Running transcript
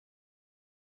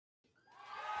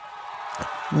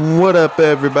What up,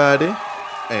 everybody?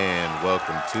 And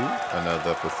welcome to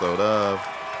another episode of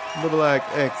the Black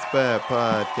Expat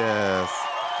Podcast.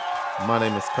 My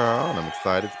name is Carl, and I'm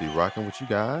excited to be rocking with you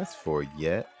guys for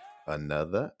yet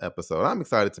another episode. I'm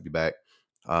excited to be back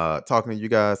talking to you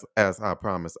guys. As I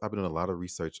promised, I've been doing a lot of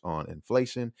research on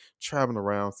inflation, traveling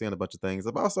around, seeing a bunch of things.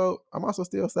 I'm also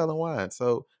still selling wine,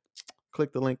 so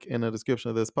click the link in the description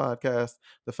of this podcast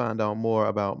to find out more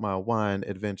about my wine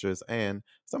adventures and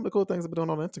some of the cool things I've been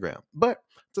doing on Instagram. But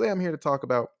today I'm here to talk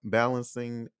about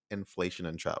balancing inflation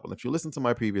and travel. And if you listen to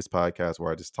my previous podcast where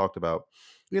I just talked about,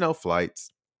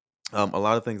 flights, a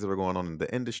lot of things that were going on in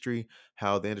the industry,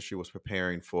 how the industry was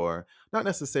preparing for not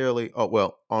necessarily, oh,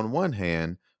 well, on one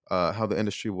hand, how the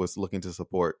industry was looking to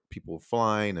support people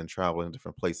flying and traveling to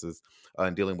different places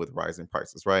and dealing with rising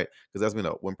prices, right? Because as we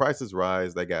know, when prices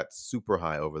rise, they got super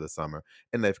high over the summer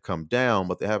and they've come down,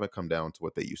 but they haven't come down to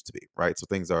what they used to be, right? So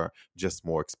things are just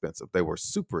more expensive. They were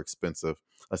super expensive,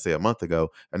 let's say a month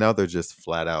ago, and now they're just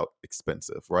flat out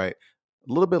expensive, right?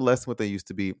 A little bit less than what they used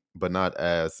to be, but not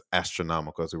as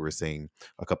astronomical as we were seeing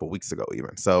a couple weeks ago,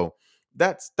 even. So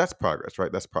that's progress,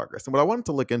 right? That's progress. And what I wanted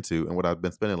to look into, and what I've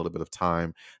been spending a little bit of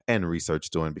time and research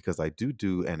doing, because I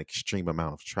do an extreme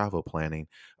amount of travel planning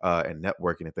and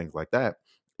networking and things like that,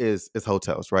 is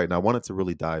hotels, right? And I wanted to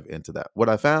really dive into that. What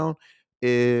I found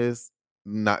is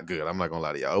not good. I'm not gonna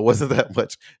lie to y'all. It wasn't that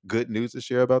much good news to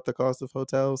share about the cost of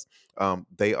hotels.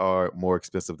 They are more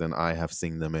expensive than I have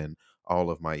seen them in all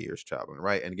of my years traveling,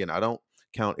 right? And again, I don't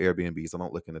count Airbnbs. I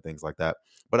don't look into things like that.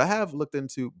 But I have looked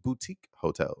into boutique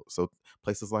hotels. So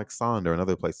places like Sonder and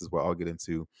other places where I'll get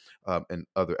into in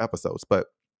other episodes. But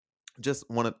just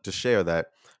wanted to share that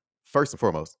first and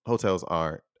foremost, hotels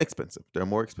are expensive. They're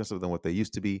more expensive than what they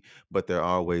used to be, but there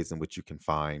are ways in which you can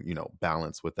find,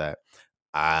 balance with that.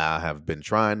 I have been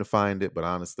trying to find it, but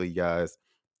honestly, guys,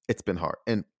 it's been hard.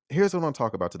 And here's what I want to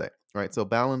talk about today, right? So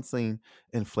balancing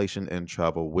inflation and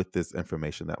travel with this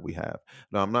information that we have.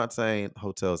 Now, I'm not saying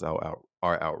hotels are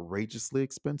outrageously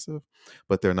expensive,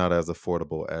 but they're not as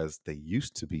affordable as they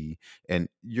used to be. And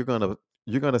you're gonna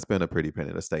spend a pretty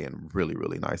penny to stay in really,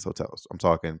 really nice hotels. I'm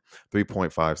talking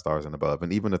 3.5 stars and above,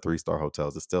 and even the 3-star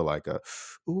hotels is still like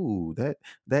ooh, that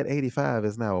 85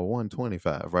 is now a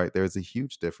 125, right? There's a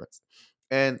huge difference.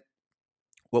 And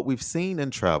what we've seen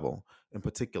in travel, in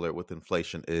particular with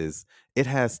inflation, is it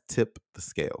has tipped the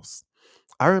scales.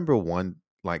 I remember one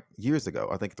like years ago,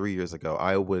 I think 3 years ago,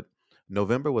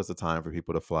 November was the time for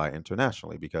people to fly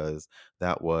internationally because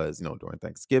that was, during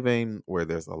Thanksgiving, where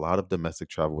there's a lot of domestic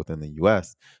travel within the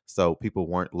US. So people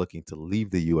weren't looking to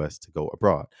leave the US to go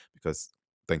abroad because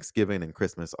Thanksgiving and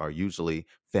Christmas are usually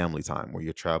family time where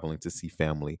you're traveling to see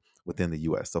family within the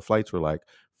US. So flights were like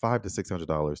 $500 to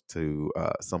 $600 to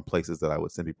some places that I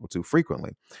would send people to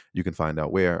frequently. You can find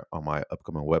out where on my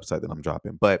upcoming website that I'm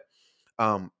dropping. But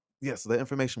um, yeah, so the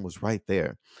information was right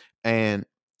there. And,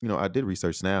 I did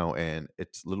research now and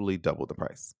it's literally double the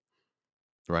price,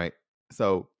 right?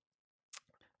 So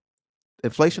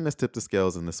inflation has tipped the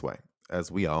scales in this way,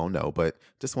 as we all know, but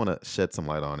just want to shed some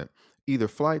light on it. Either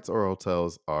flights or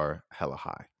hotels are hella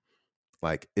high.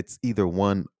 Like it's either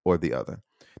one or the other.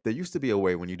 There used to be a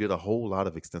way when you did a whole lot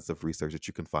of extensive research that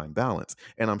you can find balance.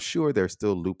 And I'm sure there's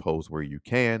still loopholes where you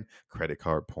can, credit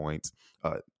card points,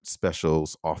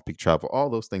 specials, off peak travel, all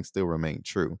those things still remain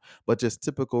true. But just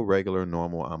typical, regular,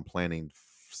 normal, I'm planning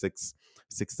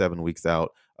 7 weeks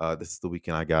out. This is the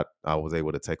weekend I was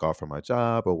able to take off from my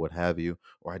job or what have you,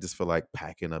 or I just feel like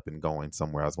packing up and going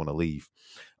somewhere I just want to leave.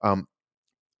 Um,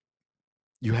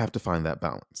 you have to find that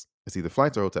balance. It's either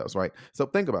flights or hotels, right? So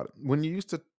think about it. When you used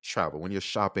to travel, when you're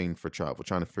shopping for travel,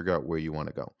 trying to figure out where you want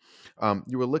to go,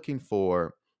 you were looking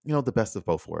for, the best of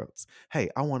both worlds. Hey,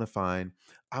 I want to find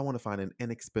an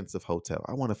inexpensive hotel.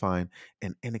 I want to find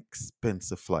an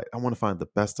inexpensive flight. I want to find the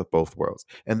best of both worlds,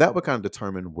 and that would kind of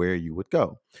determine where you would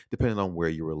go, depending on where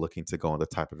you were looking to go and the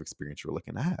type of experience you were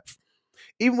looking to have.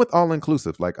 Even with all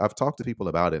inclusive, like I've talked to people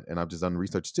about it and I've just done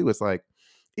research too. It's like,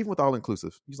 even with all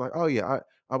inclusive, he's like, oh yeah,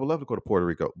 I would love to go to Puerto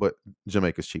Rico, but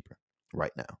Jamaica's cheaper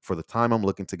right now. For the time I'm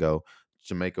looking to go,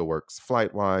 Jamaica works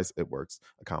flight wise, it works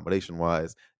accommodation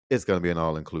wise. It's going to be an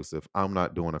all inclusive. I'm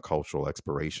not doing a cultural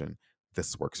exploration.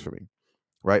 This works for me.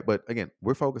 Right. But again,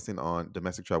 we're focusing on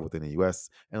domestic travel within the US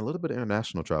and a little bit of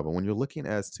international travel when you're looking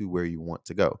as to where you want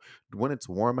to go. When it's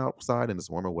warm outside and it's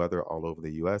warmer weather all over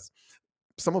the US,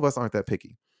 some of us aren't that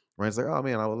picky. Right? It's like, oh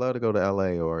man, I would love to go to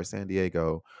LA or San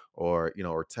Diego or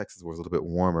or Texas where it's a little bit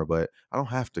warmer, but I don't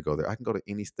have to go there. I can go to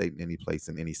any state and any place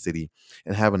in any city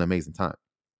and have an amazing time.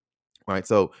 Right.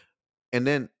 So and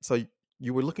then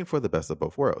You were looking for the best of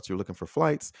both worlds. You're looking for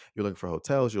flights, you're looking for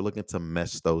hotels, you're looking to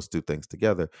mesh those two things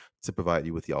together to provide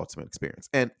you with the ultimate experience.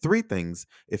 And three things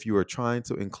if you are trying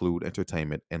to include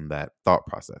entertainment in that thought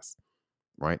process,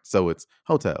 right? So it's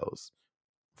hotels,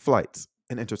 flights,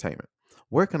 and entertainment.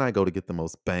 Where can I go to get the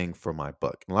most bang for my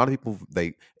buck? And a lot of people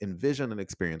they envision an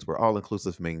experience where all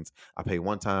inclusive means I pay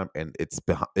one time and it's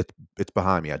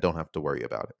behind me. I don't have to worry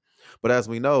about it. But as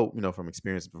we know, from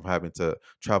experience from having to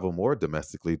travel more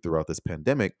domestically throughout this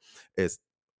pandemic, is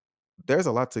there's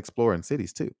a lot to explore in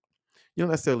cities too. You don't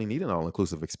necessarily need an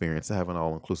all-inclusive experience to have an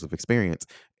all-inclusive experience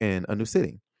in a new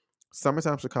city.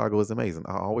 Summertime Chicago is amazing.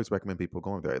 I always recommend people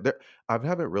going there. I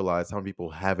haven't realized how many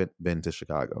people haven't been to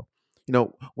Chicago.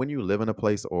 When you live in a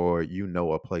place or you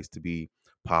know a place to be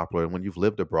popular, and when you've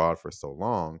lived abroad for so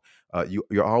long,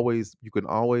 you're always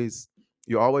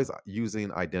using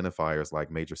identifiers like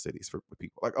major cities for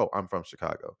people. Like, oh, I'm from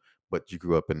Chicago, but you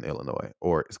grew up in Illinois,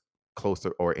 or it's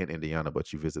closer, or in Indiana,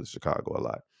 but you visited Chicago a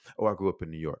lot. Oh, I grew up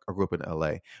in New York. I grew up in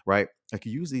LA, right? Like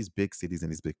you use these big cities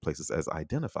and these big places as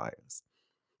identifiers.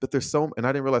 But and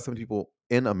I didn't realize so many people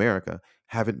in America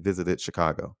haven't visited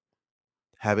Chicago,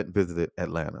 haven't visited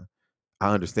Atlanta.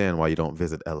 I understand why you don't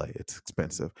visit LA. It's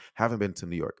expensive. Haven't been to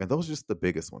New York. And those are just the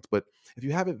biggest ones. But if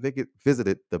you haven't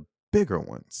visited the bigger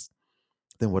ones,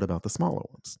 then what about the smaller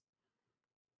ones?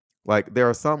 Like there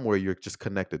are some where you're just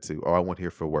connected to. Oh, I went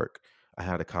here for work. I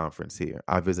had a conference here.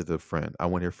 I visited a friend. I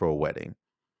went here for a wedding.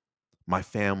 My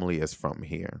family is from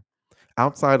here.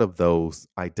 Outside of those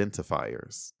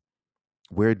identifiers,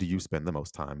 where do you spend the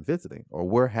most time visiting? Or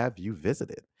where have you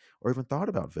visited or even thought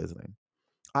about visiting?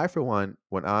 I, for one,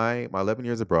 my 11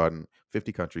 years abroad in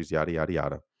 50 countries, yada, yada,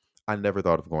 yada, I never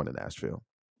thought of going to Nashville.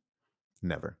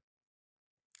 Never.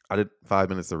 I did 5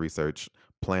 minutes of research,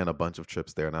 plan a bunch of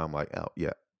trips there, and now I'm like, oh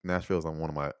yeah, Nashville's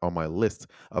on my list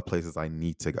of places I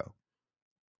need to go.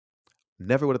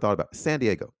 Never would have thought about it. San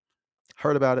Diego.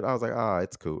 Heard about it. I was like,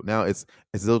 it's cool. Now it's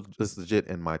legit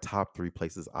in my top 3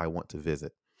 places I want to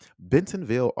visit.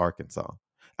 Bentonville, Arkansas.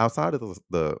 Outside of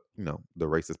the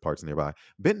racist parts nearby,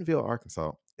 Bentonville,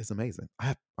 Arkansas is amazing.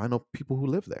 I know people who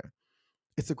live there.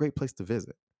 It's a great place to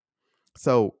visit.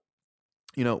 So,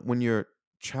 when you're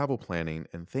travel planning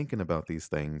and thinking about these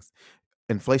things,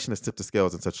 inflation has tipped the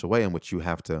scales in such a way in which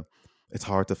it's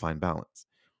hard to find balance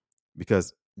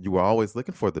because you were always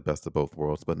looking for the best of both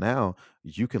worlds, but now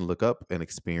you can look up and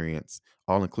experience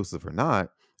all inclusive or not,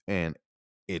 and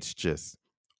it's just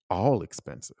all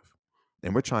expensive.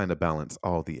 And we're trying to balance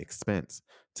all the expense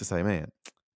to say, man,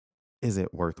 is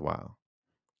it worthwhile?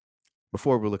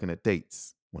 Before we're looking at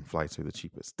dates when flights are the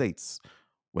cheapest, dates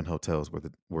when hotels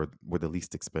were the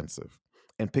least expensive,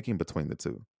 and picking between the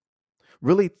two.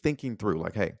 Really thinking through,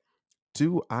 like, hey,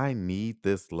 do I need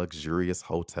this luxurious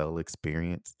hotel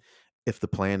experience? If the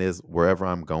plan is wherever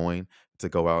I'm going to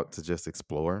go out to just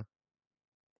explore,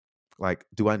 like,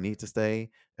 do I need to stay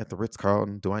at the Ritz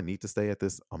Carlton? Do I need to stay at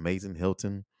this amazing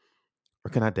Hilton? Or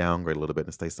can I downgrade a little bit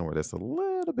and stay somewhere that's a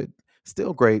little bit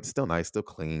still great, still nice, still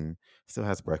clean, still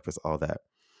has breakfast, all that,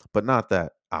 but not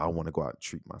that I want to go out and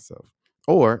treat myself?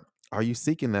 Or are you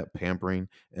seeking that pampering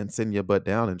and sitting your butt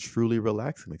down and truly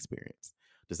relaxing experience?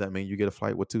 Does that mean you get a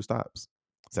flight with 2 stops?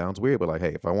 Sounds weird, but like,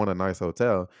 hey, if I want a nice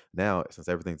hotel now, since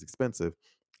everything's expensive,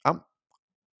 I'm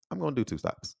I'm gonna do 2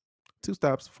 stops. 2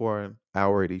 stops for an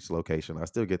hour at each location. I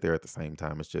still get there at the same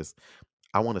time. It's just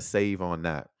I want to save on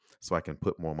that so I can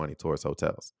put more money towards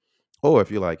hotels. Or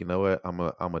if you're like, you know what,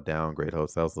 I'm a downgrade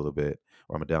hotels a little bit,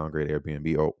 or I'm a downgrade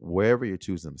Airbnb, or wherever you're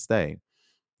choosing to stay,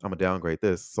 I'm gonna downgrade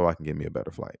this so I can get me a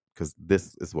better flight because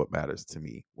this is what matters to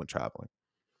me when traveling.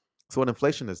 So what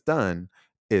inflation has done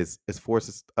is it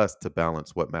forces us to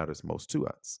balance what matters most to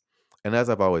us. And as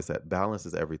I've always said, balance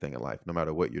is everything in life, no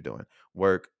matter what you're doing.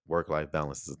 Work life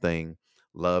balance is a thing.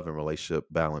 Love and relationship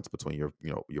balance between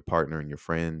your partner and your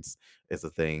friends is a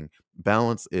thing.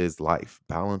 Balance is life.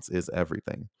 Balance is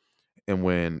everything. And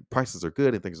when prices are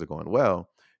good and things are going well,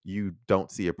 you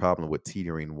don't see a problem with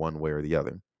teetering one way or the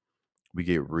other. We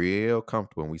get real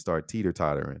comfortable and we start teeter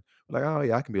tottering. Like, oh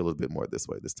yeah, I can be a little bit more this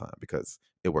way this time because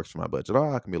it works for my budget.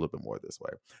 Oh, I can be a little bit more this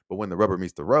way. But when the rubber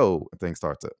meets the road and things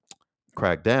start to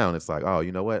crack down, it's like, oh,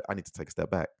 you know what? I need to take a step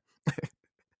back.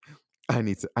 I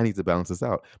need to balance this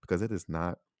out because it is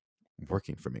not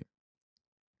working for me.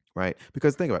 Right?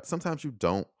 Because think about it, sometimes you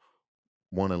don't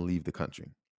want to leave the country.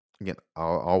 Again,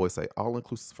 I'll always say all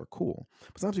inclusive are cool.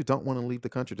 But sometimes you don't want to leave the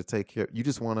country to take care. You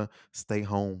just want to stay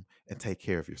home and take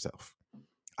care of yourself.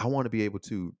 I want to be able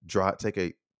to take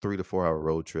a 3 to 4 hour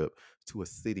road trip to a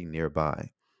city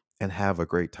nearby and have a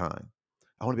great time.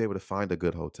 I want to be able to find a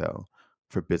good hotel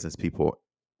for business people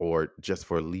or just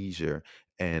for leisure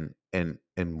and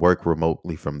work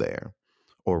remotely from there.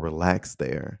 or relax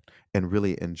there and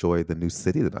really enjoy the new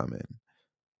city that I'm in.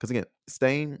 Because again,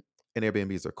 staying in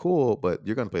Airbnbs are cool, but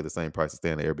you're going to pay the same price to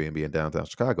stay in an Airbnb in downtown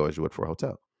Chicago as you would for a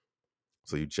hotel.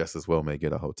 So you just as well may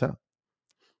get a hotel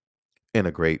in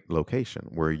a great location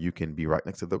where you can be right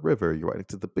next to the river, you're right next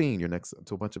to the bean, you're next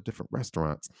to a bunch of different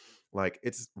restaurants. Like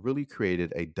it's really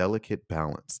created a delicate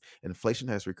balance. Inflation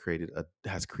has created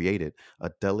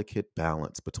a delicate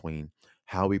balance between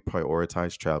how we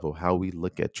prioritize travel, how we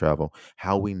look at travel,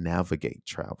 how we navigate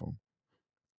travel.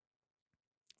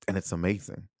 And it's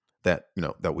amazing that,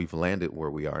 that we've landed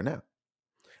where we are now.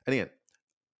 And again,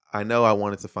 I know I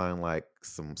wanted to find like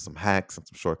some hacks and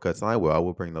some shortcuts, and I will. I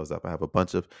will bring those up. I have a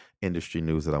bunch of industry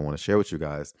news that I want to share with you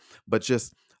guys, but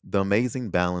just the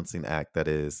amazing balancing act that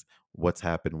is what's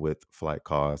happened with flight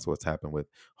costs, what's happened with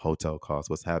hotel costs,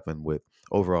 what's happened with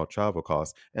overall travel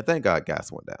costs, and thank God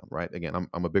gas went down. Right? Again,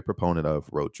 I'm a big proponent of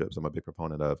road trips. I'm a big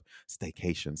proponent of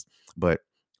staycations, but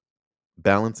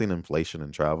balancing inflation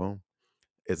and travel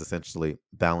is essentially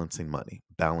balancing money,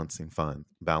 balancing fun,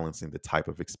 balancing the type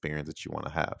of experience that you want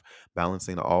to have,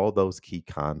 balancing all those key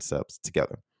concepts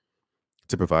together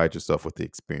to provide yourself with the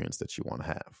experience that you want to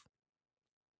have.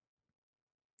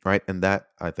 Right. And that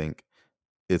I think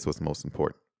is what's most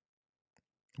important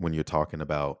when you're talking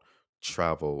about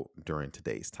travel during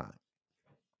today's time.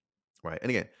 Right.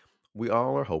 And again, we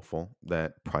all are hopeful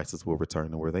that prices will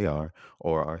return to where they are,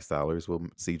 or our salaries will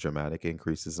see dramatic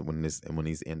increases when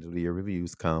these end of the year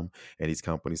reviews come, and these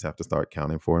companies have to start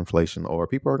counting for inflation, or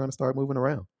people are going to start moving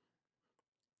around.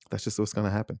 That's just what's going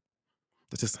to happen.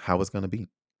 That's just how it's going to be.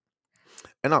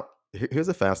 And now, here's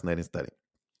a fascinating study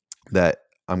that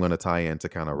I'm going to tie in to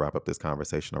kind of wrap up this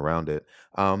conversation around it.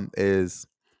 Is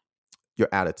your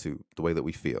attitude, the way that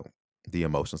we feel, the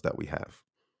emotions that we have.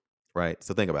 Right.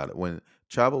 So think about it. When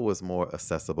travel was more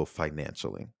accessible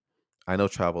financially, I know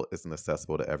travel isn't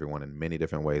accessible to everyone in many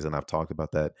different ways, and I've talked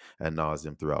about that ad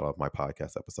nauseum throughout all of my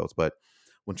podcast episodes. But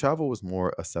when travel was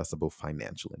more accessible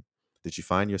financially, did you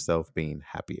find yourself being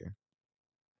happier?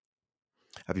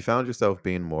 Have you found yourself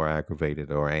being more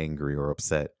aggravated or angry or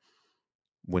upset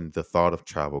when the thought of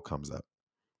travel comes up?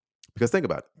 Because think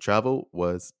about it, travel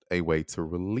was a way to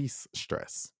release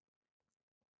stress.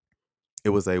 It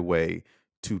was a way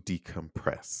to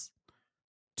decompress,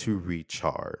 to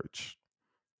recharge.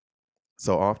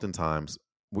 So oftentimes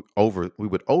we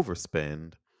would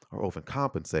overspend or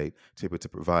overcompensate to be able to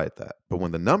provide that. But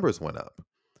when the numbers went up,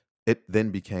 it then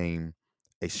became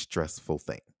a stressful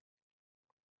thing.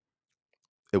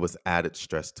 It was added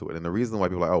stress to it. And the reason why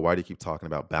people are like, oh, why do you keep talking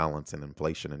about balance and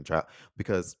inflation and travel?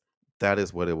 Because that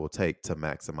is what it will take to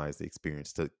maximize the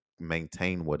experience, to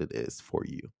maintain what it is for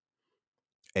you.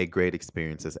 A great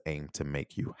experience is aimed to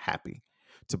make you happy,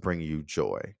 to bring you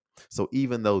joy. So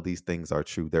even though these things are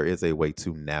true, there is a way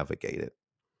to navigate it.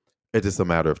 It's just a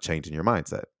matter of changing your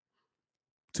mindset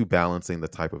to balancing the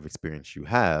type of experience you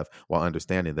have while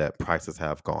understanding that prices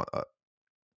have gone up,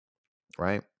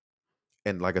 right?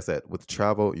 And like I said, with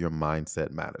travel, your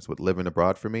mindset matters. With living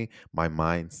abroad for me, my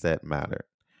mindset mattered.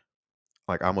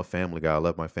 Like I'm a family guy. I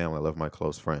love my family. I love my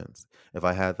close friends. If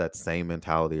I had that same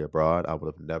mentality abroad, I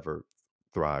would have never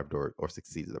thrived or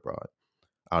succeeded abroad.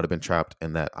 I would have been trapped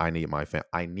in that I need my family.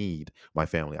 I need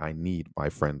my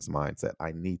friends' mindset.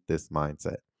 I need this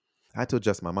mindset. I had to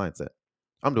adjust my mindset.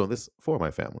 I'm doing this for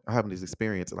my family. I'm having these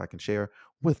experiences that I can share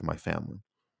with my family.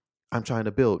 I'm trying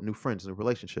to build new friends and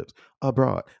relationships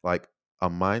abroad. Like a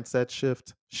mindset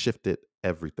shift shifted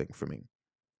everything for me.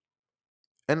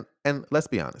 And let's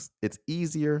be honest, it's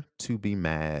easier to be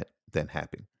mad than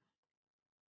happy.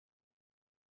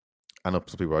 I know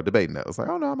some people are debating that. It's like,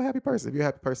 oh no, I'm a happy person. If you're a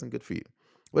happy person, good for you.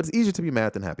 But it's easier to be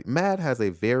mad than happy. Mad has a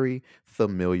very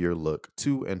familiar look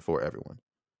to and for everyone.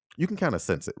 You can kind of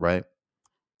sense it, right?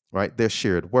 Right? There's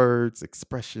shared words,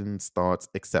 expressions, thoughts,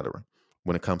 etc.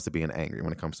 when it comes to being angry,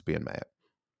 when it comes to being mad.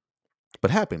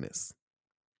 But happiness,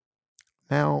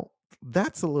 now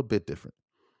that's a little bit different.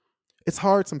 It's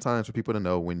hard sometimes for people to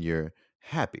know when you're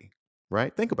happy,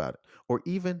 right? Think about it. Or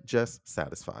even just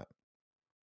satisfied.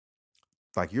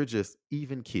 Like you're just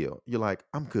even keel. You're like,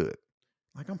 I'm good.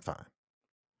 Like I'm fine.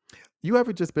 You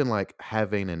ever just been like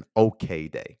having an okay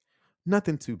day?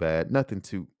 Nothing too bad, nothing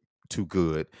too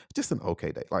good, just an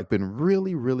okay day. Like been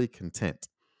really, really content,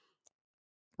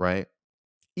 right?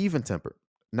 Even tempered.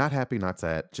 Not happy, not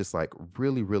sad, just like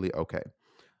really, really okay.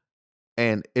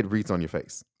 And it reads on your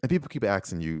face. And people keep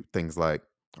asking you things like,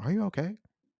 are you okay?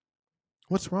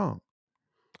 What's wrong?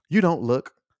 You don't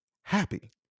look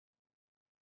happy.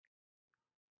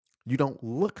 You don't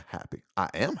look happy. I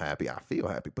am happy. I feel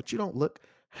happy, but you don't look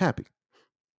happy.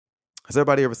 Has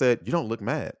everybody ever said, you don't look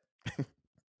mad?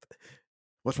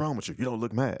 What's wrong with you? You don't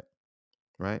look mad.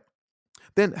 right?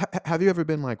 Then have you ever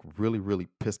been like really, really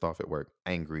pissed off at work,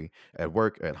 angry at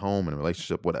work, at home, in a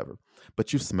relationship, whatever,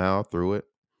 but you smile through it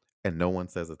and no one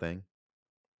says a thing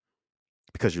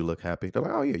because you look happy? They're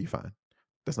like, oh, yeah, you're fine.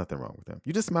 There's nothing wrong with them.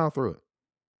 You just smile through it.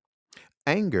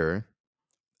 Anger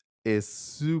is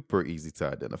super easy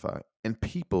to identify, and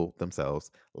people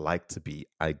themselves like to be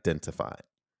identified.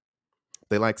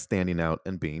 They like standing out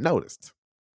and being noticed,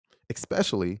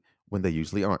 especially when they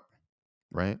usually aren't,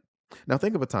 right? Now,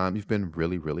 think of a time you've been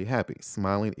really, really happy,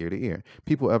 smiling ear to ear.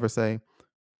 People ever say,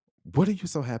 what are you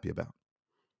so happy about?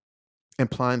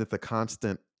 Implying that the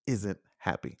constant isn't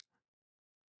happy,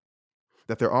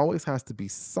 that there always has to be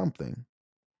something.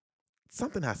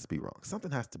 Something has to be wrong.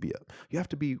 Something has to be up. You have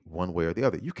to be one way or the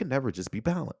other. You can never just be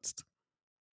balanced.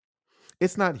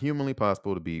 It's not humanly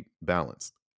possible to be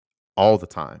balanced all the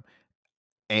time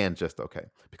and just okay.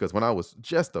 Because when I was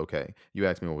just okay, you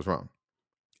asked me what was wrong.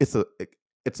 It's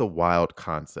a wild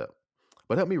concept.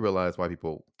 But help me realize why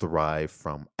people thrive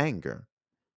from anger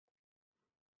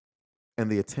and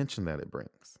the attention that it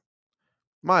brings.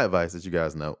 My advice, as you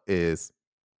guys know, is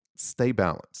stay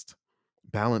balanced.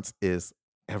 Balance is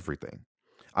everything.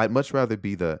 I'd much rather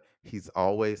be the he's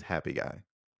always happy guy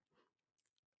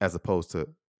as opposed to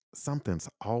something's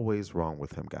always wrong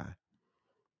with him guy.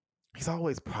 He's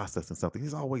always processing something.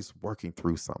 He's always working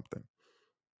through something.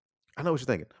 I know what you're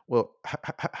thinking. Well,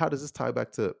 how does this tie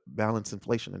back to balance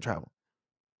inflation and travel?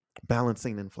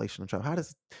 Balancing inflation and travel. How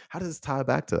does this tie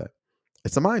back to that?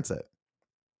 It's a mindset.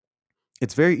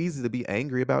 It's very easy to be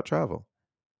angry about travel,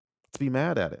 to be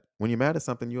mad at it. When you're mad at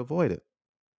something, you avoid it.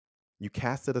 You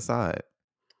cast it aside.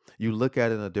 You look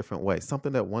at it in a different way.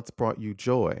 Something that once brought you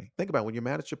joy. Think about it, when you're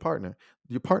mad at your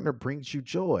partner brings you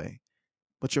joy,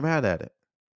 but you're mad at it.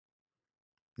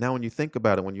 Now, when you think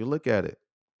about it, when you look at it,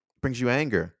 it brings you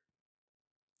anger.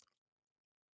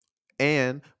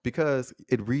 And because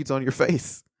it reads on your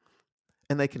face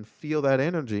and they can feel that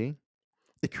energy,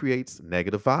 it creates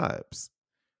negative vibes.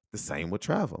 The same with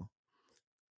travel.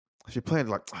 If you're playing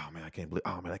like, oh man, I can't believe,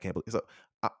 oh man, I can't believe. So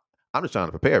I, I'm just trying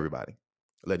to prepare everybody,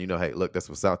 letting you know, hey, look, that's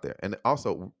what's out there. And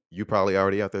also, you probably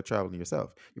already out there traveling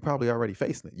yourself. You're probably already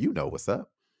facing it. You know what's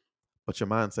up, but your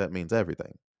mindset means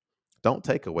everything. Don't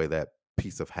take away that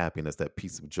piece of happiness, that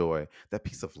piece of joy, that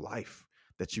piece of life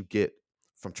that you get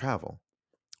from travel,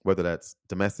 whether that's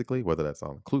domestically, whether that's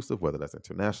all inclusive, whether that's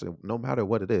internationally, no matter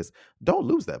what it is. Don't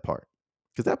lose that part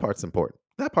because that part's important.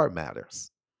 That part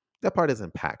matters. That part is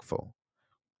impactful.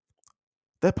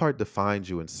 That part defines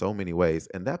you in so many ways.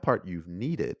 And that part you've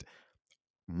needed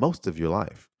most of your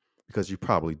life because you've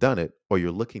probably done it or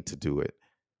you're looking to do it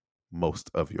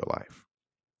most of your life.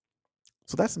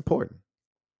 So that's important.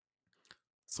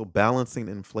 So balancing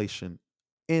inflation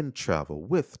in travel,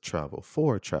 with travel,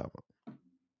 for travel.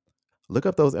 Look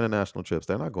up those international trips.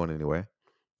 They're not going anywhere.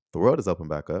 The world is open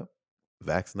back up.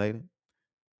 Vaccinated,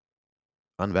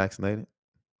 unvaccinated,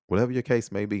 whatever your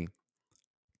case may be.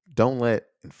 Don't let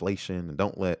inflation and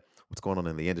don't let what's going on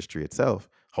in the industry itself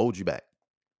hold you back.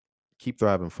 Keep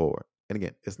thriving forward. And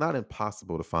again, it's not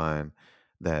impossible to find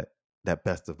that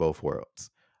best of both worlds.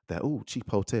 That cheap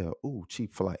hotel,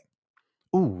 cheap flight,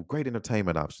 great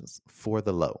entertainment options for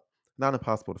the low. Not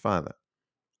impossible to find that.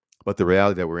 But the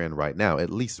reality that we're in right now, at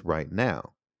least right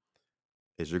now,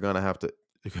 is you're gonna have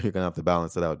to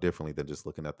balance it out differently than just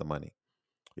looking at the money.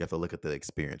 You have to look at the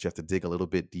experience. You have to dig a little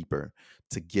bit deeper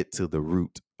to get to the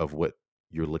root of what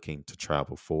you're looking to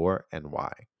travel for and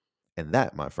why. And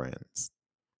that, my friends,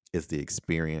 is the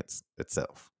experience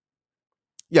itself.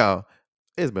 Y'all,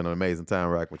 it's been an amazing time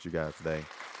rocking with you guys today.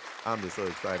 I'm just so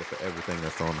excited for everything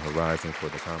that's on the horizon, for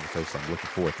the conversation I'm looking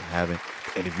forward to having,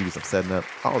 the interviews I'm setting up,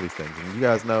 all these things. And you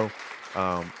guys know,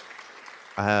 um,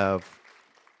 I have,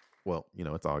 well,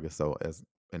 it's August. So as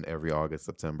in every August,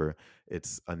 September,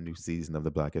 it's a new season of the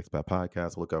Black Expat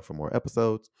Podcast. Look out for more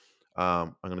episodes.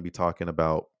 I'm going to be talking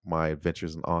about my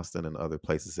adventures in Austin and other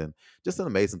places and just some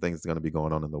amazing things that's going to be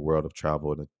going on in the world of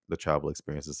travel and the travel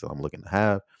experiences that I'm looking to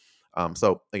have.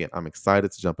 So again, I'm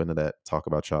excited to jump into that, talk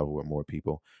about travel with more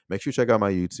people. Make sure you check out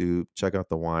my YouTube, check out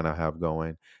the wine I have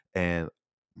going, and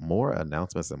more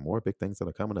announcements and more big things that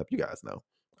are coming up. You guys know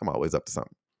I'm always up to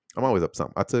something.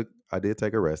 I did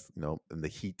take a rest, in the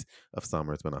heat of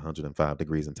summer. It's been 105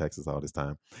 degrees in Texas all this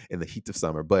time in the heat of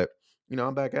summer, but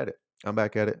I'm back at it.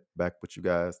 Back with you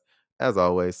guys. As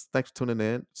always, thanks for tuning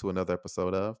in to another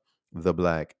episode of the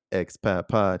Black Expat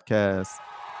Podcast.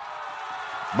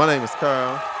 My name is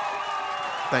Carl.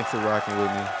 Thanks for rocking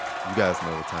with me. You guys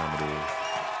know what time it is.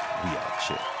 We out.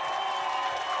 Shit.